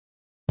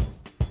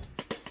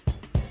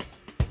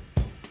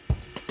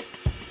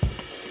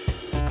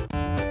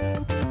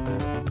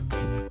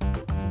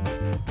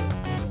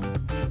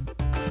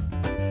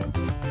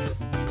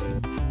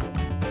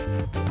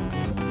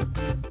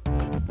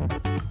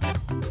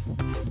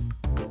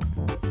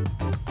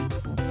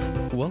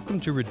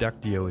Welcome to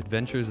Reductio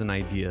Adventures and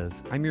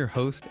Ideas. I'm your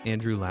host,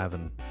 Andrew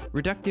Lavin.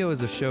 Reductio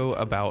is a show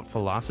about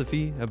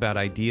philosophy, about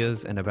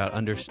ideas, and about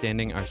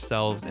understanding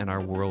ourselves and our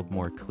world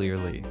more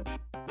clearly.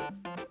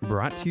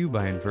 Brought to you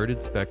by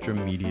Inverted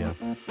Spectrum Media.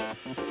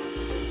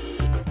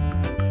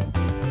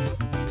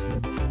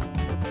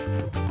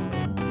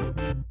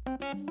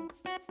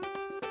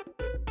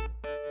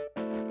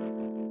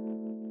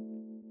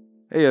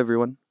 Hey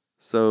everyone.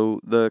 So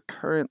the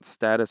current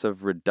status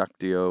of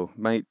Reductio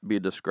might be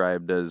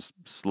described as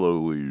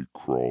slowly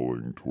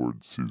crawling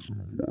towards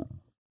season 1.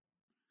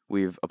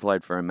 We've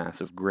applied for a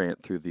massive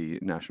grant through the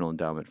National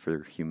Endowment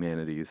for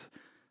Humanities.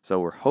 So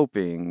we're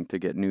hoping to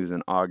get news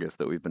in August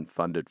that we've been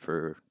funded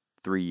for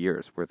 3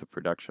 years worth of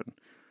production.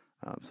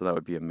 So that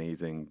would be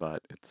amazing,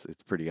 but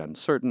it's pretty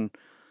uncertain.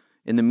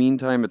 In the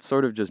meantime, it's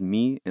sort of just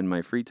me in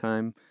my free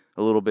time,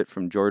 a little bit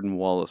from Jordan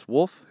Wallace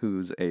Wolf,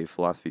 who's a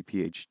philosophy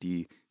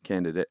PhD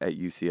candidate at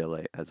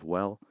UCLA as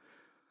well.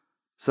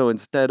 So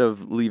instead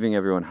of leaving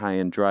everyone high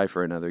and dry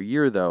for another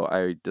year, though,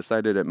 I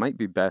decided it might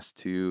be best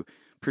to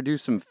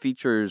produce some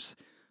features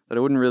that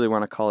I wouldn't really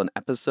want to call an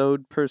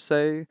episode per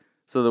se.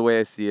 So the way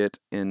I see it,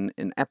 an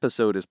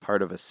episode is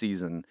part of a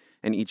season,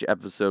 and each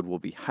episode will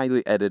be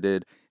highly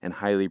edited and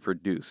highly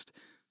produced,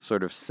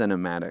 sort of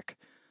cinematic.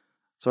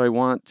 So I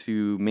want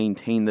to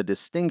maintain the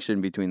distinction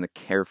between the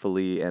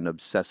carefully and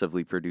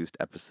obsessively produced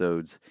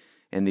episodes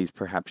and these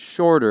perhaps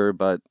shorter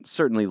but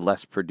certainly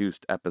less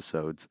produced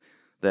episodes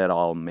that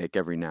I'll make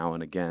every now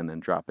and again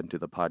and drop into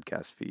the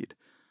podcast feed.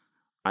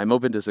 I'm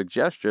open to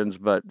suggestions,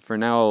 but for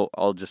now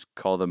I'll just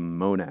call them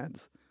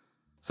monads.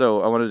 So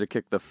I wanted to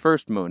kick the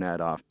first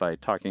monad off by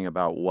talking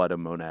about what a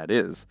monad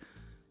is.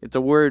 It's a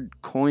word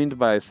coined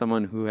by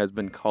someone who has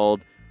been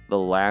called the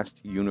last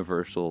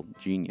universal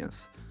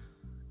genius,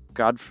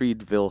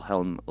 Gottfried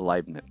Wilhelm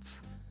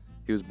Leibniz.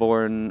 He was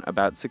born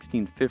about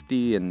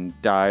 1650 and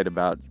died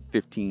about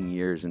 15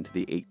 years into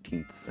the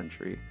 18th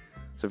century.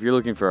 So if you're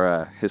looking for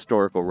a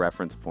historical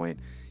reference point,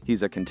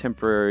 he's a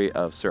contemporary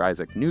of Sir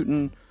Isaac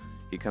Newton.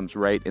 He comes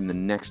right in the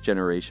next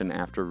generation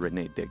after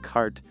René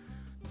Descartes.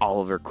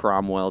 Oliver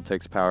Cromwell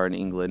takes power in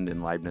England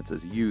in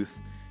Leibniz's youth,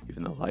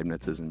 even though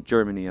Leibniz is in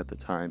Germany at the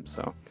time.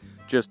 So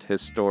just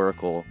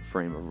historical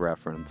frame of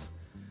reference.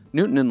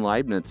 Newton and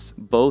Leibniz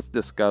both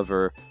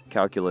discover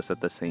calculus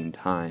at the same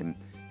time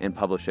and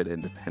publish it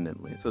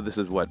independently. So this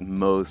is what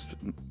most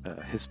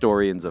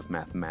historians of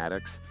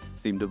mathematics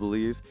seem to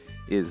believe,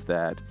 is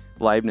that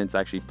Leibniz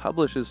actually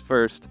publishes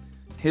first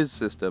his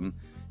system,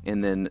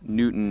 and then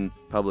Newton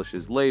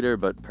publishes later,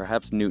 but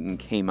perhaps Newton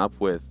came up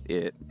with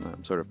it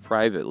sort of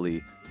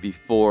privately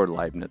before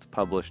Leibniz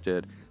published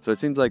it. So it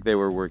seems like they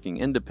were working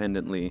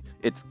independently.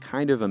 It's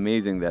kind of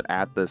amazing that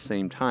at the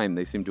same time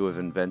they seem to have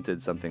invented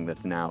something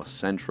that's now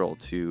central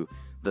to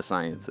the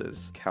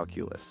sciences,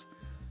 calculus.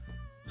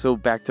 So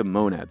back to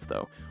monads,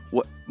 though.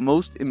 What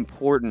most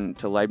important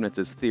to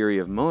Leibniz's theory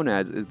of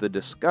monads is the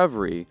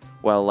discovery,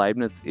 while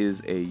Leibniz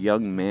is a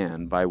young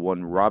man, by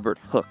one Robert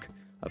Hooke,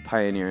 a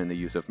pioneer in the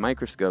use of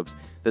microscopes,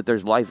 that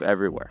there's life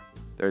everywhere.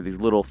 There are these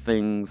little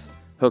things,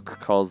 Hooke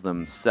calls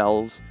them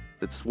cells,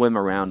 that swim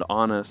around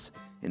on us,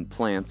 in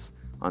plants,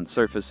 on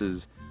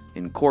surfaces,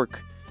 in cork,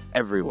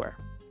 everywhere.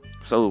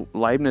 So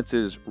Leibniz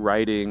is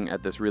writing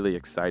at this really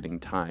exciting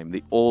time.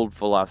 The old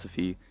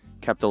philosophy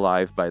kept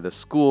alive by the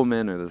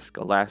schoolmen or the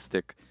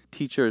scholastic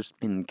teachers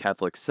in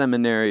Catholic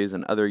seminaries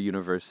and other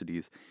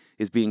universities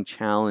is being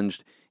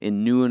challenged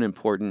in new and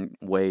important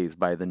ways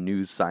by the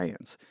new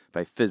science,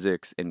 by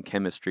physics and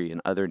chemistry and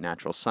other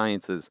natural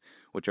sciences,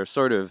 which are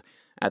sort of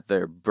at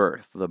their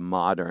birth, the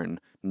modern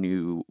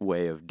new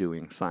way of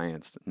doing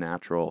science.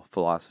 Natural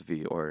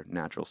philosophy or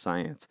natural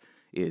science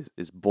is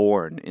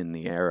born in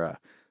the era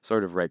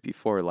sort of right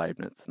before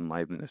Leibniz, and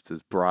Leibniz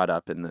is brought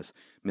up in this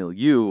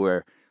milieu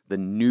where the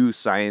new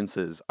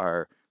sciences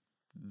are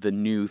the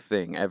new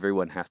thing.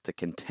 Everyone has to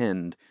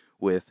contend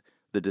with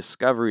the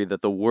discovery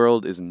that the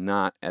world is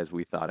not as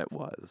we thought it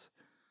was.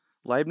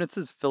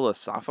 Leibniz's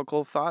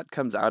philosophical thought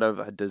comes out of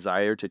a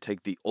desire to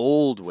take the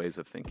old ways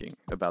of thinking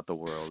about the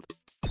world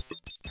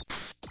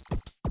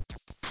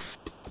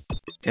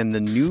and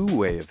the new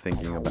way of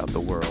thinking about the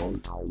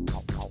world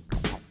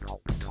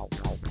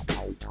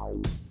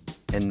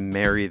and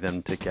marry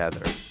them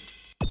together.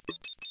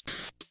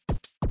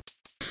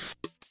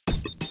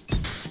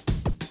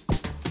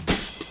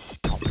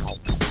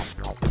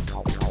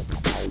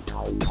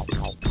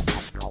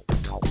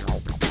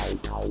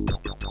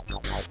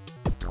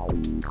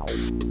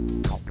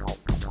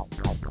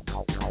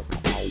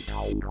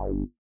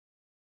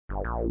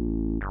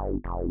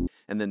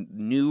 And the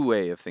new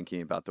way of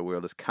thinking about the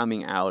world is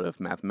coming out of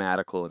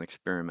mathematical and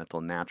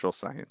experimental natural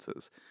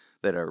sciences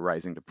that are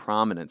rising to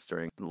prominence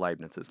during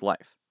Leibniz's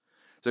life.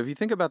 So if you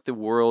think about the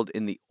world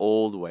in the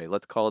old way,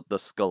 let's call it the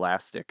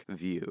scholastic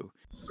view.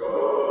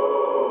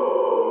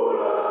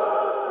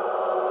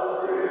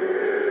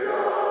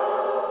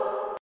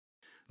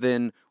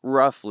 Then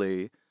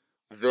roughly,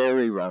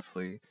 very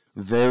roughly,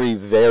 very,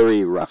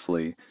 very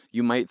roughly,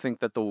 you might think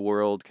that the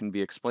world can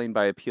be explained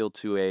by appeal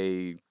to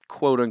a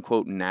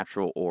quote-unquote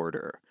natural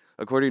order,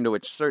 according to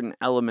which certain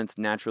elements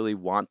naturally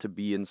want to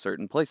be in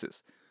certain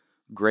places.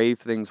 Gray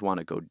things want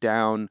to go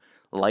down,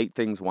 light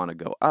things want to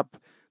go up.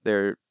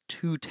 There are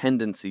two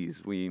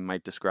tendencies we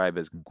might describe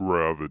as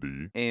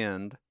gravity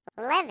and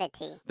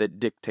levity that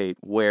dictate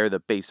where the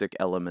basic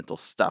elemental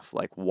stuff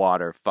like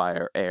water,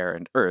 fire, air,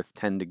 and earth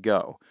tend to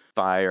go.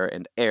 Fire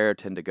and air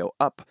tend to go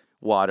up,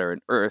 water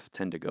and earth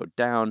tend to go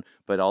down,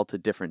 but all to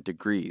different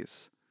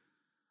degrees.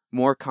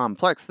 More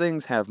complex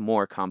things have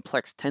more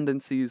complex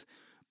tendencies,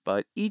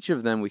 but each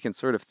of them we can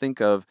sort of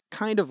think of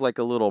kind of like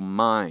a little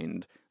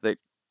mind that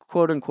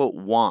quote-unquote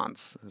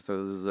wants.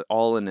 So this is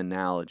all an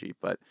analogy,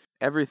 but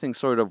everything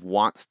sort of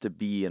wants to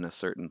be in a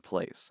certain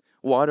place.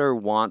 Water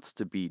wants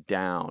to be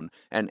down,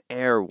 and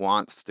air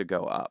wants to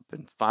go up,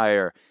 and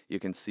fire, you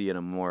can see in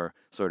a more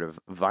sort of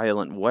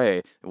violent way,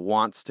 it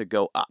wants to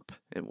go up.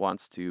 It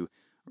wants to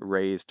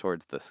raise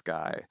towards the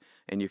sky.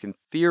 And you can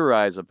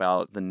theorize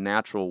about the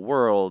natural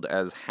world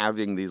as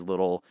having these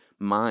little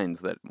minds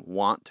that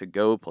want to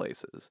go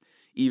places.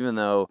 Even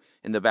though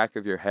in the back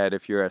of your head,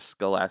 if you're a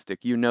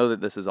scholastic, you know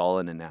that this is all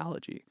an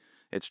analogy.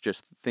 It's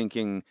just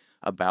thinking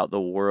about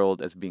the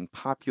world as being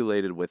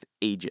populated with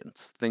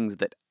agents, things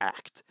that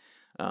act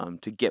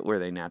to get where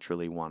they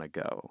naturally want to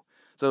go.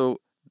 So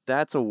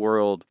that's a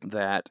world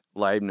that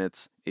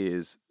Leibniz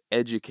is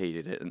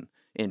educated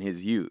in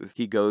his youth.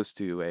 He goes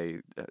to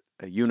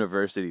a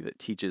university that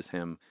teaches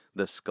him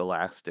the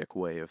scholastic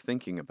way of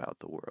thinking about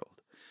the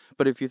world.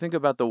 But if you think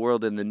about the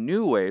world in the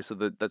new way, so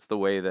that's the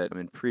way that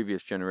in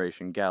previous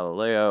generation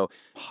Galileo,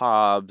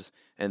 Hobbes,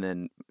 and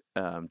then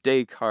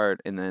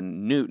Descartes, and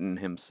then Newton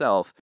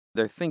himself,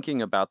 they're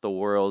thinking about the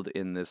world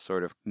in this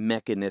sort of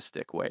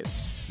mechanistic way.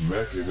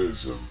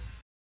 mechanism.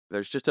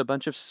 There's just a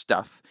bunch of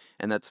stuff,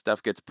 and that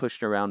stuff gets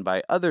pushed around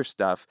by other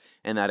stuff,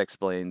 and that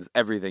explains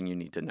everything you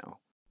need to know.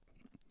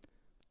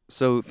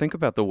 So think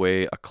about the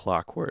way a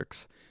clock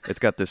works. It's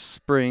got this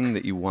spring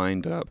that you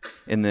wind up,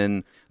 and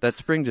then that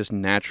spring just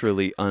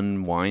naturally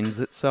unwinds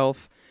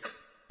itself,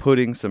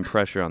 putting some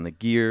pressure on the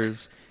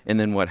gears, and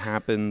then what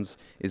happens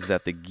is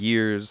that the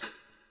gears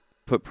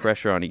put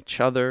pressure on each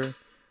other,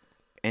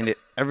 and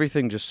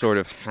everything just sort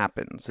of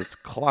happens. It's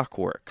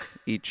clockwork.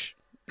 Each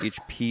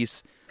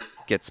piece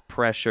gets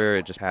pressure,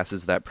 it just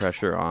passes that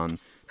pressure on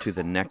to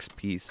the next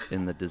piece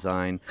in the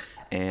design,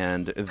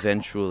 and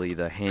eventually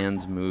the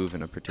hands move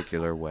in a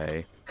particular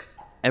way.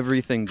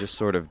 Everything just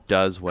sort of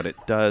does what it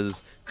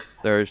does.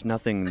 There's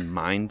nothing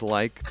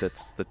mind-like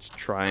that's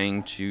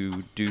trying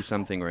to do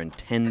something or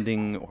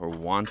intending or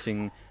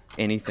wanting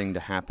anything to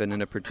happen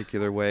in a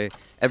particular way.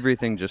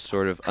 Everything just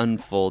sort of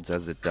unfolds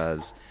as it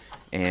does,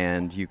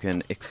 and you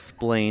can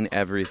explain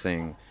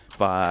everything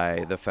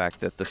by the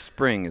fact that the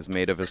spring is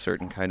made of a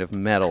certain kind of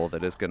metal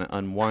that is going to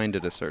unwind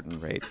at a certain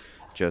rate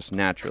just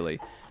naturally.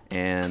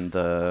 And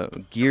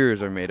the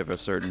gears are made of a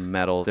certain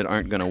metal that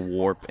aren't going to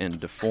warp and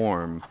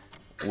deform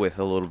with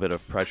a little bit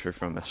of pressure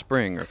from a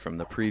spring or from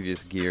the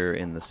previous gear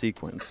in the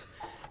sequence.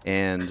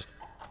 And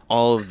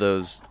all of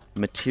those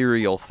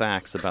material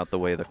facts about the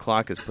way the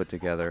clock is put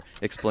together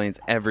explains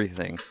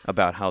everything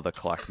about how the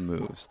clock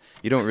moves.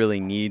 You don't really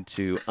need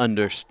to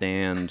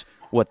understand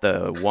what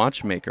the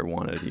watchmaker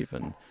wanted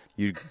even.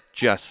 You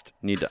just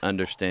need to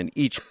understand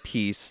each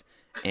piece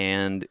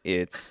and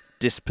its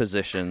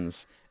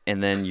dispositions,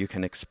 and then you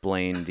can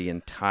explain the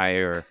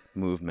entire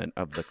movement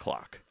of the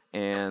clock.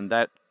 And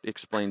that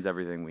explains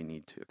everything we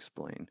need to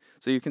explain.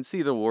 So you can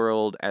see the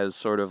world as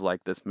sort of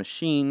like this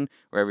machine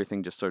where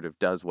everything just sort of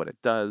does what it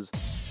does.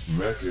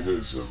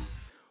 Mechanism.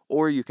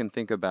 Or you can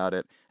think about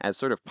it as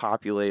sort of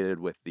populated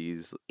with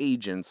these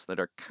agents that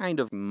are kind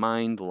of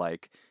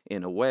mind-like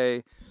in a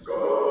way.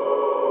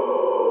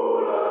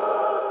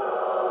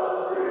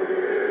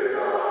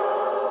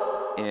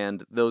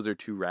 And those are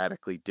two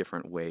radically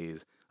different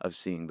ways of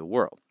seeing the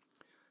world.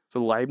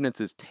 So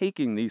Leibniz is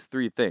taking these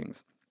three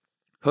things.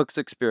 Hooke's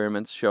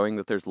experiments showing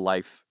that there's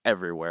life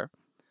everywhere.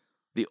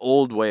 The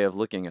old way of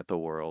looking at the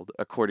world,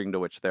 according to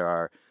which there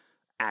are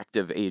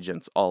active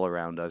agents all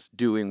around us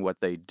doing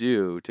what they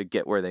do to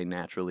get where they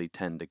naturally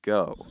tend to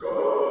go.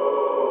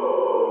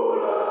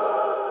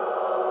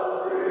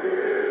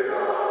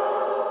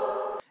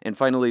 And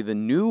finally, the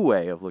new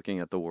way of looking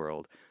at the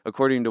world,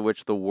 according to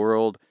which the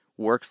world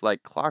works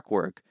like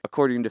clockwork,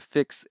 according to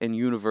fixed and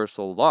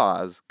universal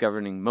laws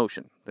governing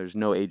motion. There's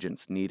no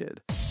agents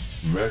needed.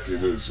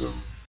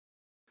 Mechanism.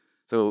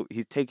 So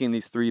he's taking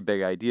these three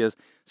big ideas,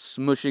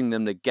 smushing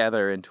them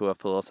together into a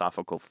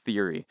philosophical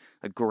theory,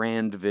 a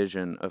grand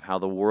vision of how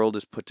the world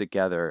is put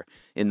together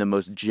in the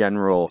most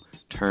general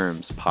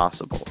terms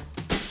possible.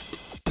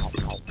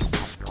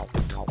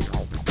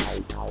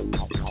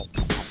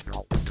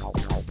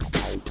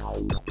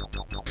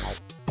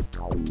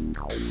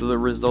 So the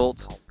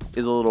result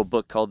is a little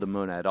book called The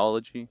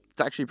Monadology. It's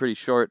actually pretty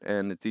short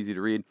and it's easy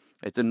to read.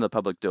 It's in the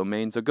public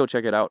domain, so go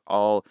check it out.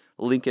 I'll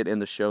link it in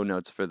the show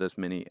notes for this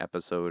mini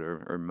episode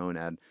or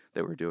monad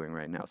that we're doing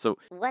right now. So,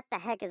 What the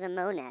heck is a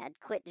monad?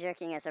 Quit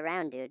jerking us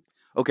around, dude.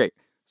 okay,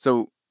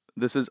 so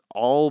this has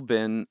all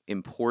been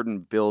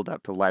important build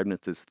up to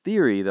Leibniz's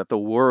theory that the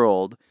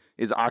world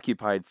is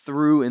occupied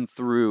through and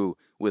through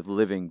with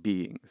living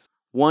beings.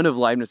 One of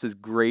Leibniz's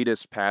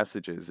greatest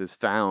passages is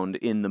found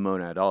in the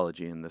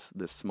Monadology, in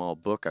this small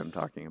book I'm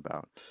talking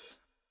about.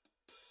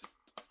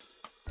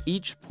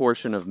 Each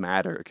portion of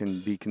matter can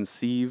be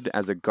conceived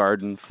as a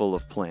garden full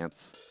of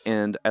plants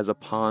and as a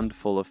pond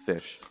full of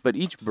fish. But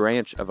each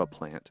branch of a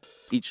plant,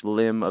 each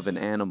limb of an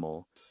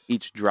animal,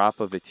 each drop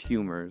of its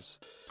humors,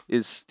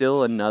 is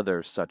still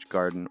another such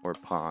garden or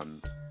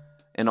pond.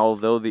 And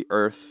although the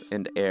earth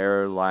and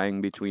air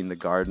lying between the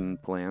garden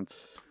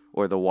plants,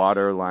 or the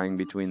water lying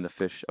between the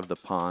fish of the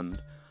pond,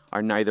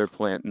 are neither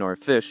plant nor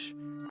fish,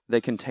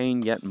 they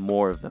contain yet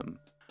more of them,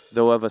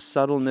 though of a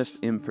subtleness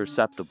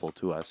imperceptible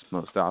to us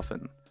most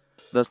often.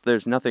 Thus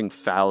there's nothing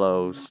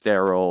fallow,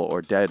 sterile,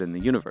 or dead in the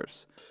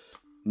universe.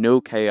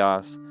 No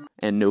chaos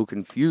and no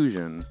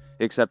confusion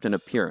except in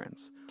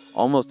appearance,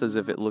 almost as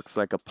if it looks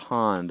like a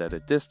pond at a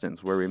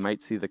distance where we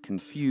might see the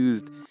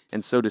confused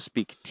and, so to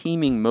speak,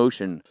 teeming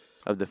motion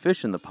of the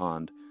fish in the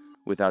pond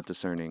without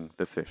discerning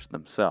the fish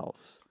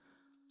themselves.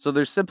 So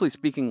there's, simply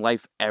speaking,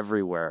 life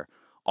everywhere,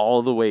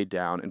 all the way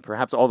down and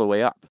perhaps all the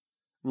way up.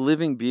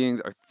 Living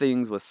beings are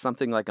things with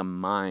something like a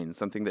mind,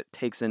 something that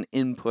takes in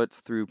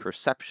inputs through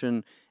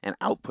perception and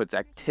outputs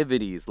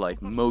activities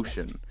like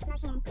motion.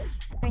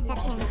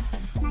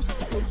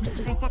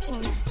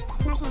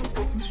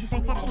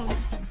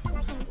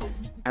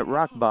 At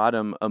rock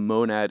bottom, a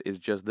monad is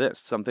just this,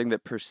 something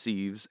that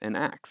perceives and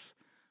acts.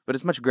 But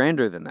it's much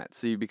grander than that,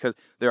 see, because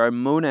there are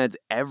monads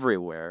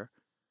everywhere,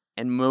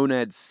 and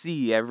monads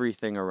see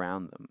everything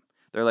around them.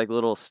 They're like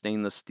little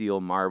stainless steel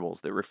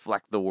marbles that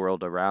reflect the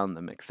world around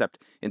them, except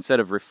instead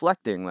of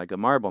reflecting like a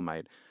marble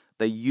might,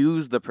 they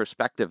use the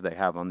perspective they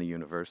have on the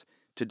universe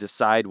to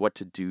decide what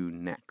to do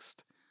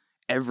next.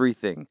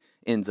 Everything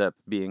ends up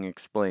being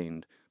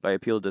explained by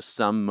appeal to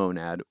some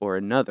monad or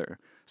another.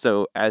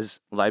 So, as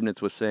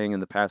Leibniz was saying in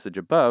the passage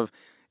above,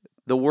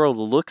 the world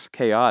looks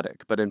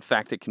chaotic, but in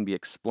fact it can be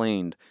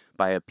explained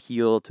by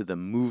appeal to the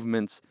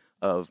movements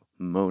of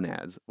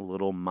monads,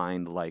 little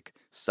mind-like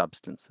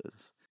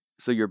substances.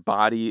 So your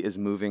body is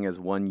moving as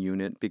one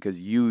unit because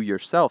you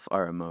yourself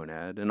are a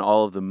monad, and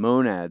all of the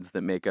monads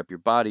that make up your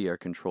body are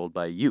controlled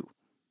by you.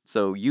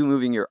 So you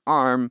moving your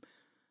arm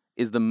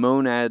is the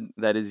monad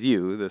that is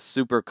you, the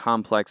super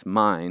complex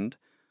mind,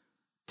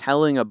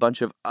 telling a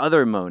bunch of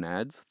other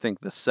monads, think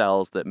the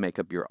cells that make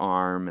up your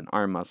arm and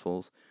arm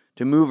muscles,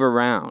 to move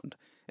around.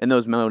 And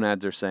those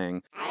monads are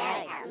saying,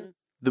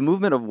 the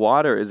movement of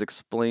water is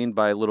explained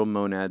by little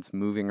monads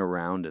moving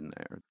around in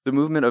there. The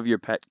movement of your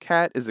pet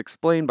cat is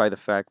explained by the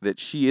fact that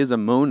she is a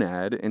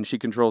monad and she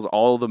controls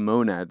all the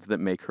monads that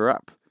make her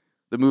up.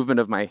 The movement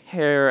of my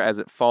hair as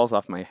it falls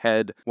off my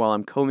head while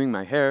I'm combing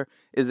my hair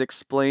is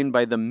explained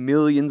by the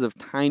millions of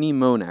tiny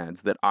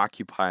monads that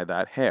occupy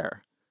that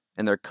hair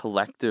and their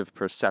collective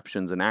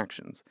perceptions and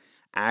actions,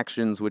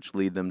 actions which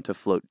lead them to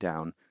float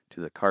down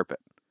to the carpet.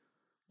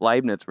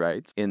 Leibniz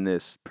writes in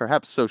this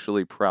perhaps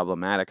socially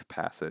problematic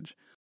passage,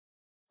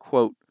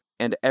 quote,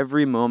 "And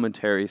every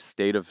momentary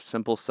state of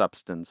simple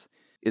substance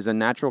is a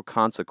natural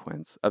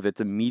consequence of its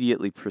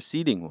immediately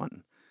preceding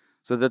one,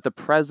 so that the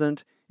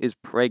present is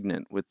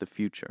pregnant with the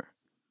future."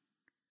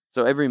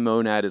 So every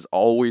monad is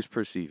always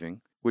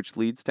perceiving, which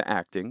leads to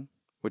acting,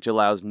 which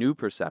allows new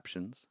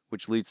perceptions,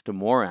 which leads to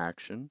more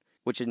action,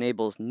 which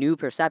enables new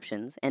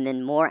perceptions, and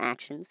then more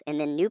actions, and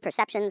then new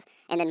perceptions,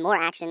 and then more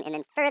action, and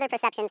then further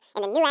perceptions,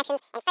 and then new actions,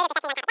 and further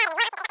perceptions.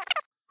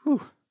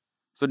 Whew.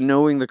 So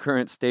knowing the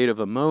current state of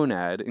a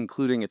monad,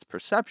 including its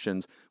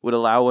perceptions, would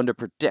allow one to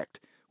predict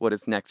what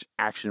its next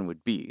action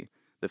would be.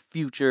 The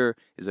future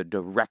is a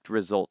direct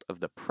result of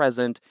the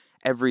present.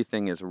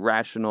 Everything is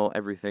rational.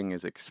 Everything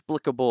is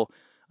explicable.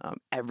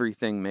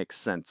 Everything makes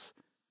sense,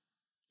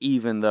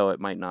 even though it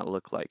might not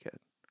look like it.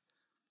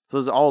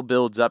 So this all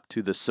builds up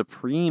to the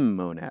supreme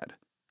monad,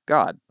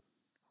 God.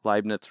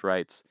 Leibniz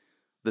writes,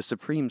 "The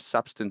supreme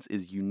substance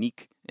is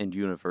unique and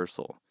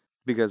universal,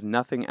 because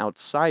nothing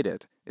outside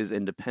it is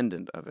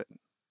independent of it."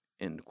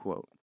 End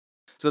quote.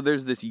 So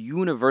there's this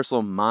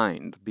universal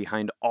mind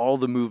behind all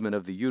the movement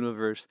of the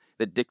universe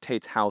that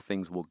dictates how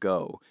things will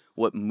go,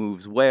 what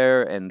moves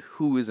where, and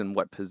who is in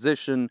what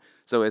position,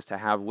 so as to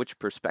have which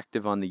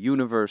perspective on the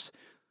universe.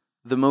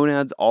 The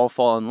monads all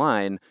fall in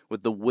line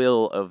with the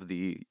will of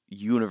the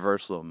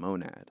universal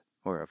monad,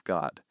 or of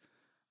God.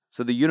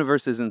 So the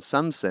universe is in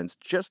some sense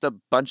just a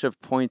bunch of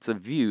points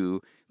of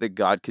view that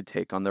God could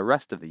take on the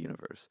rest of the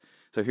universe.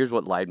 So here's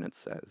what Leibniz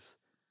says.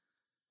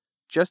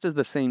 Just as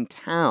the same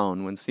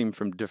town, when seen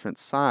from different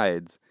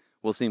sides,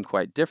 will seem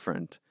quite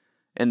different,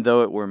 and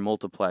though it were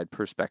multiplied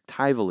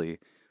perspectively,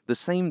 the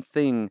same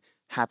thing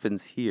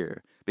happens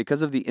here.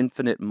 Because of the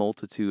infinite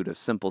multitude of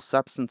simple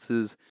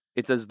substances,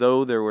 it's as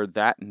though there were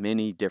that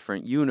many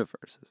different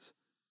universes.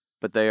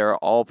 But they are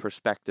all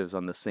perspectives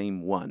on the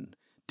same one,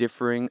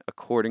 differing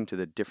according to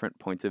the different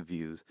points of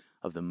views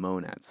of the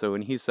monad. So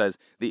when he says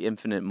the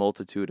infinite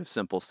multitude of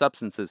simple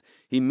substances,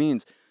 he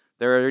means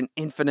there are an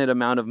infinite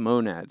amount of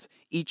monads.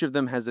 Each of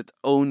them has its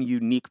own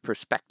unique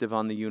perspective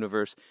on the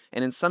universe,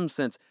 and in some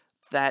sense,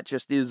 that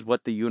just is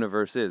what the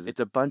universe is. It's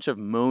a bunch of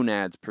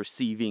monads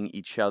perceiving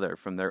each other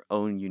from their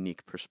own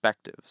unique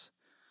perspectives.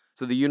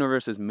 So the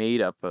universe is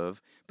made up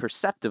of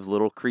perceptive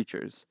little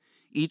creatures,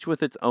 each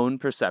with its own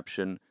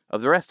perception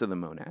of the rest of the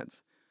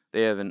monads.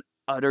 They have an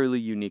utterly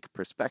unique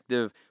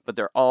perspective, but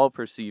they're all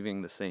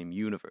perceiving the same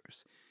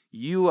universe.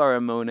 You are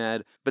a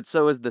monad, but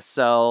so is the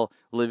cell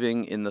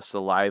living in the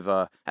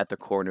saliva at the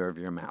corner of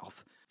your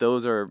mouth.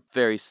 Those are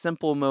very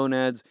simple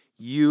monads.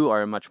 You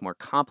are a much more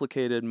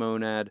complicated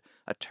monad.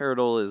 A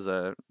turtle is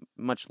a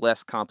much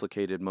less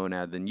complicated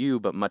monad than you,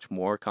 but much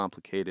more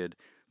complicated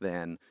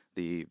than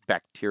the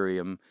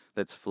bacterium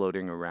that's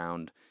floating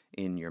around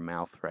in your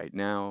mouth right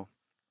now.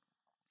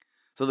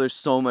 So there's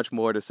so much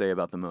more to say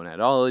about the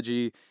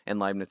monadology and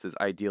Leibniz's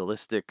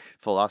idealistic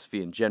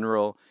philosophy in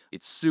general.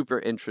 It's super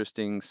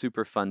interesting,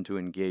 super fun to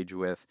engage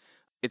with.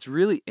 It's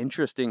really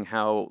interesting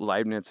how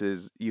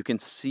you can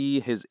see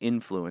his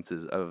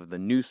influences of the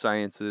new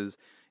sciences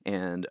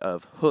and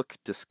of Hooke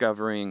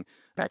discovering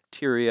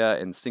bacteria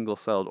and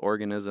single-celled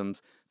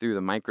organisms through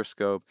the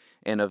microscope,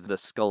 and of the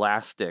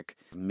scholastic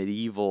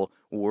medieval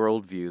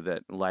worldview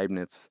that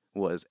Leibniz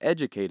was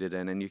educated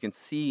in. And you can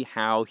see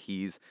how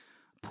he's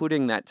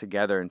putting that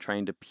together and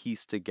trying to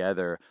piece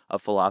together a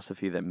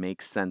philosophy that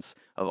makes sense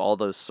of all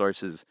those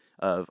sources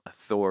of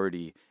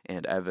authority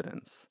and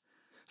evidence.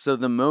 So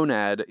the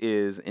monad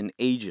is an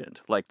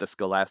agent, like the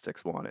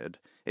scholastics wanted.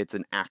 It's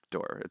an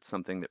actor. It's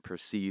something that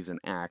perceives and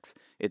acts.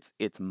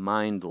 It's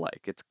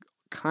mind-like. It's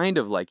kind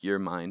of like your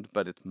mind,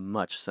 but it's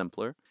much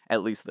simpler.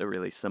 At least the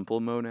really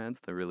simple monads,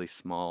 the really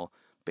small,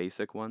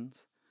 basic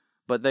ones.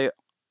 But they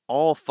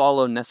all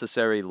follow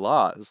necessary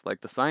laws,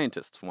 like the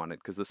scientists wanted,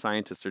 because the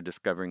scientists are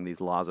discovering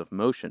these laws of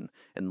motion,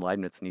 and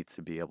Leibniz needs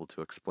to be able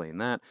to explain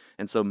that.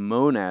 And so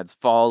monads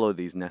follow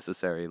these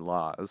necessary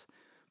laws,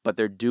 but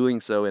they're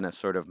doing so in a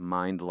sort of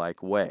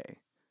mind-like way.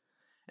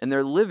 And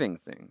they're living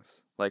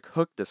things, like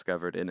Hooke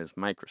discovered in his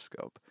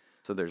microscope.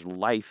 So there's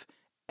life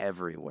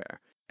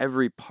everywhere.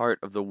 Every part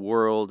of the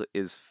world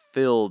is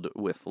filled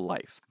with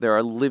life. There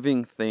are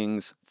living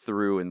things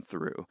through and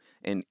through,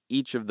 and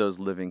each of those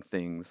living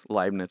things,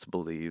 Leibniz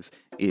believes,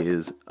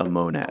 is a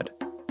monad.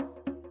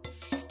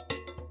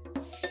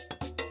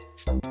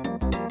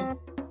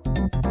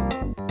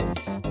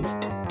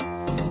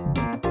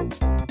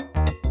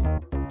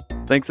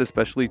 Thanks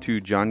especially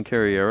to John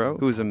Carriero,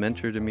 who was a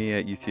mentor to me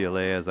at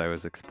UCLA as I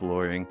was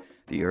exploring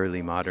the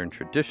early modern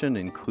tradition,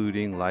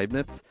 including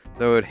Leibniz.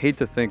 Though I would hate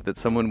to think that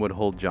someone would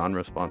hold John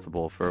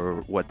responsible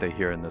for what they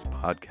hear in this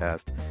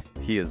podcast.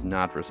 He is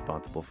not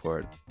responsible for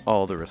it.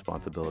 All the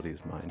responsibility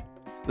is mine.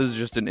 This is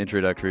just an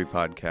introductory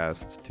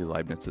podcast to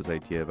Leibniz's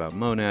idea about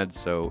monads,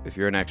 so if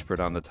you're an expert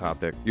on the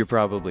topic, you're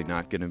probably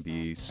not going to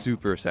be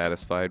super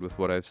satisfied with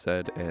what I've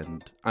said,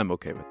 and I'm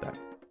okay with that.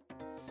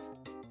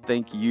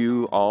 Thank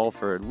you all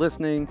for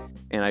listening,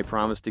 and I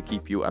promise to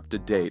keep you up to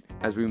date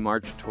as we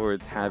march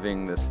towards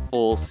having this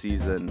full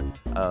season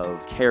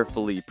of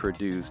carefully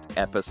produced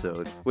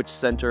episodes which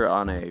center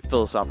on a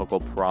philosophical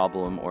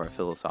problem or a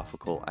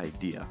philosophical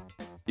idea.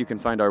 You can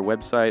find our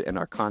website and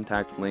our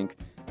contact link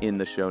in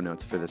the show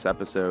notes for this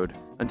episode.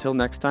 Until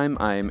next time,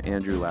 I'm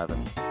Andrew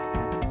Lavin.